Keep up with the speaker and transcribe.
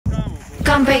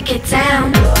Come break it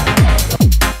down.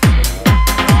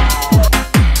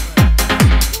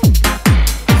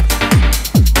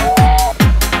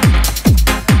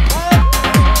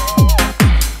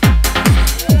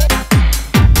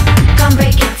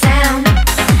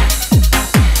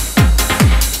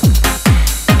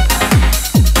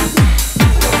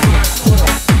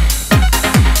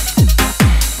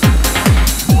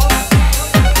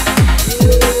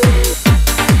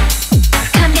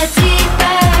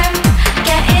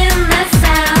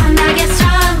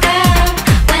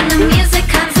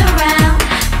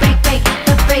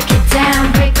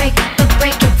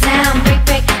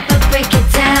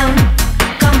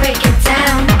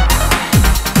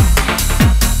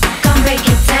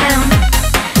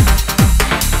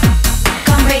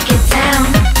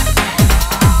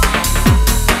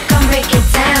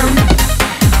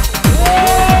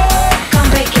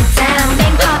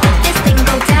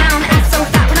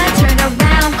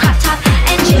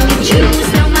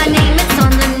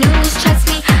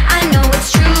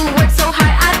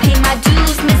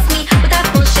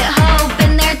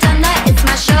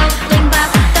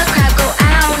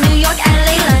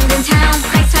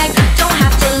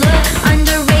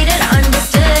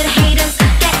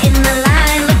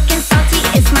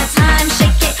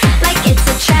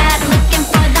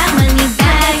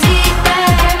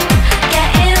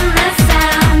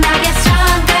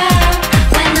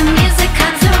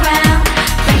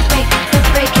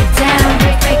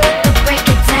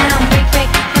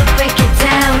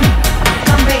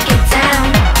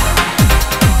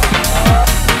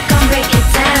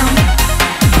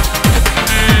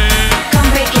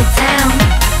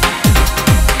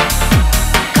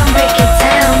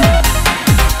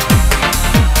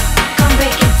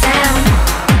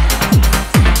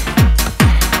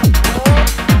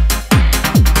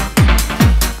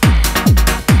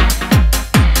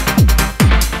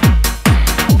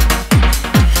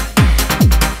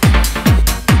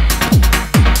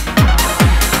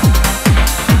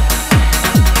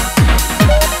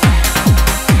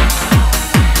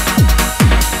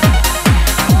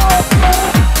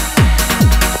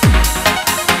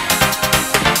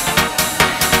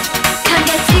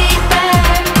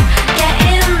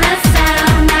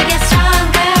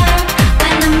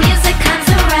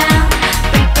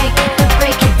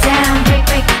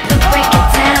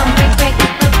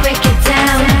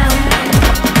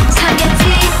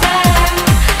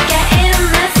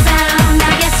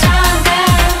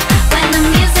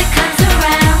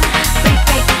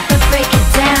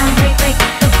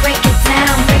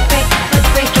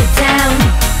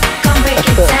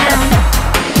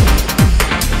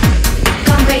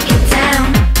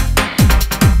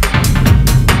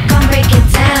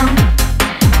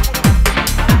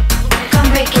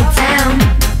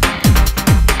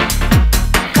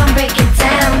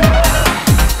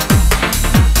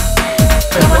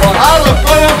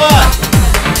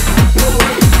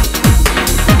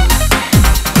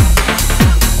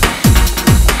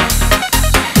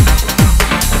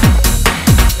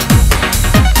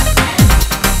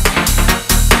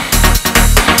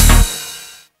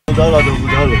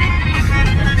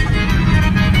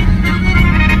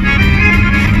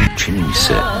 Čini mi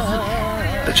se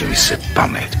da će mi se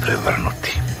pamet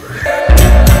prevrnuti.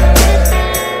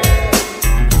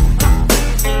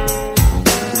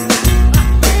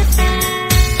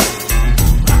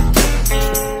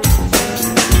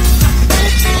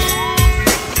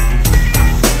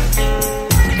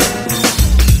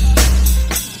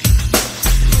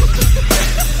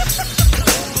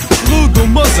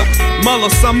 Malo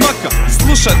sam maka,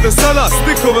 slušajte sada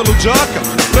stikove luđaka.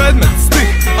 Predmet, stih,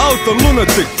 autor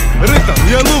lunatik, ritam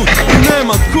je lud i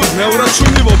nema kud.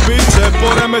 Neuračunljivo biće,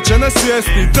 poremećene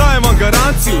svijesti. Dajem vam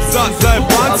garanciju za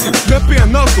zajebanciju. Ne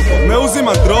pijem alkohol, ne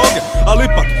uzimam droge, ali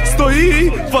ipak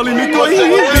stoji, fali mi koji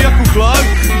bijak u glavi,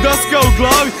 daska u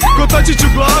glavi, kotačić u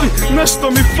glavi. Nešto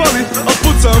mi fali, a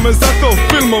pucao me zato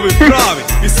filmovi pravi.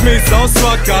 I smisao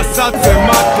svaka, sad se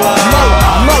makla.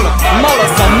 Malo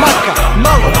sam maka,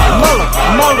 malo sam maka,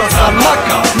 malo sam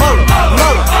maka.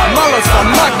 Malo sam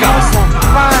maka,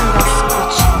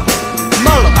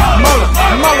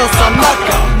 malo sam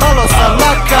maka.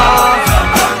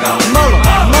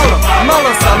 Malo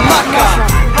sam maka.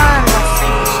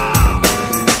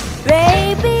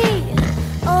 Baby,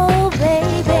 oh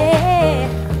baby.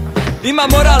 Ima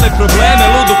moralne probleme,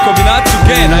 ludu kombinaciju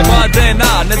gena i moja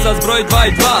DNA ne zna zbroj 2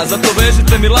 i 2, zato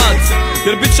vežite mi lance.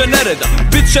 Jer bit će nereda,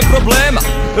 bit će problema,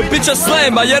 bit će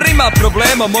slema jer ima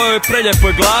problema. Mojoj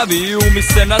preljepoj glavi i umi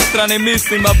se na strane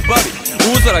mislima bavi.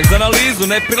 Uzorak za analizu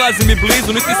ne prilazi mi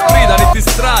blizu, niti sprida,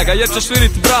 niti straga, jer ćeš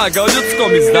vidjeti vraga o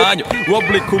ljudskom izdanju. U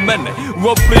obliku mene, u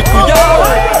obliku ja.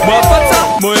 Moja faca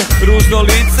tužno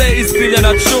lice, ispiljena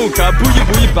čunka. Buji,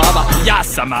 buji baba, ja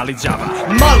sam mali đava.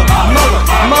 Malo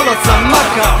sam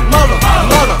maka, malo sam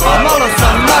maka, malo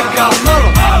sam maka.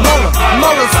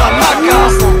 Malo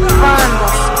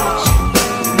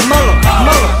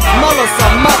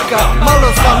sam maka,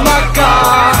 malo sam maka.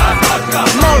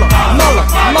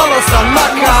 Malo sam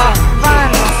maka.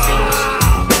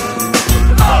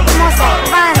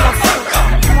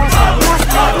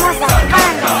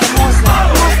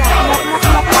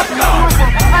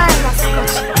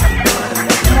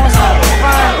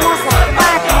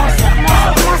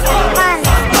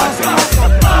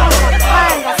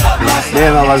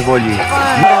 Nema vas bolji.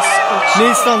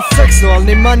 Nisam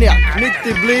seksualni manijak,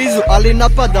 niti blizu, ali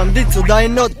napadam dicu da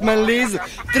im otmen lizu.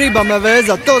 Triba me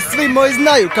veza, to svi moji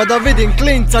znaju, kada vidim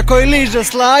klinca koji liže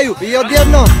slaju. I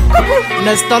odjednom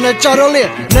nestane čarolije,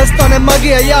 nestane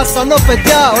magije, ja sam opet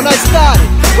ja, onaj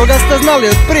stari koga ste znali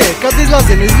od prije. Kad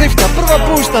izlazim iz lifta, prvo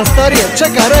puštam starije,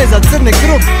 čeka reza crni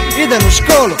krug, idem u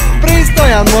školu,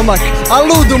 pristojan momak, a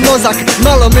ludu mozak,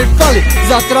 malo mi fali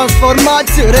za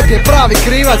transformaciju. Rep je pravi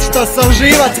krivac, što sam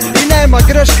živac i nema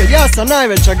greške, ja sam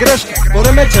najveća greška,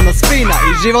 poremećeno spina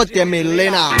i život je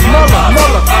milina.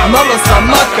 Malo sam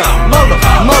maka, malo sam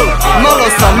maka, malo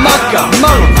sam maka.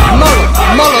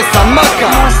 Malo sam maka,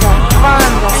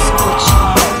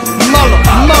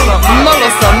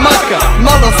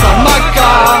 malo sam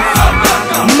maka.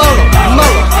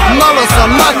 Malo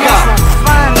sam maka.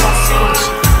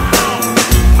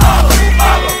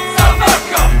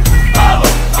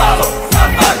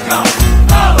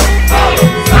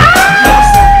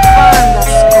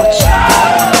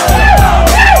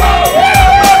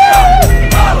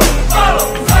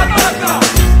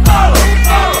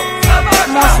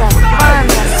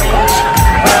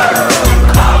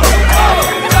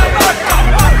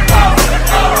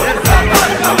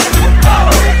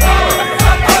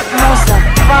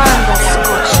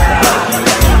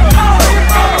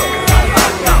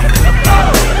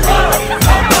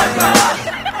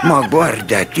 Ma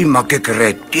guardati, ma che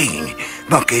cretini,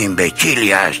 ma che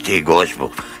imbecilli a sti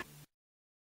gospel.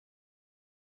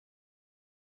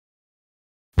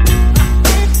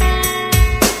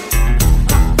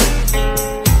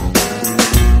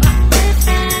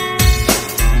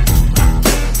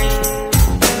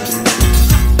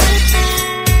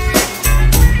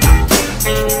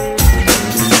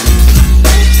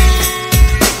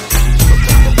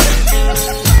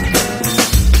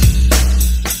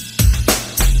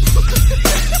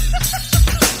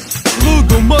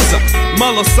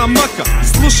 Malo sam maka,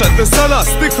 slušajte sada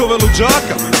stihove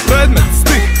luđaka. Predmet,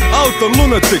 stih, autor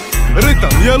lunatik,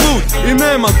 ritam je lud i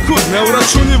nema kud.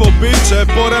 Neuračunljivo biće,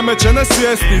 poremećene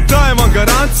svijesti. Dajem vam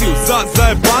garanciju za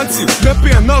zajebanciju. Ne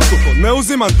pijem alkohol, ne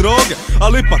uzimam droge,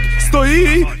 ali ipak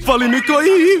stoji, fali mi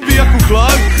koji vijak u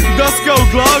glavi, daska u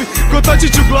glavi,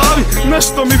 kotačić u glavi.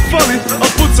 Nešto mi fali, a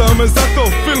pucaju me zato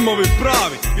filmovi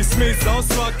pravi. I smisao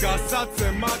svaka sad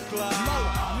se makla.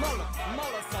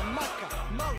 Malo sam maka.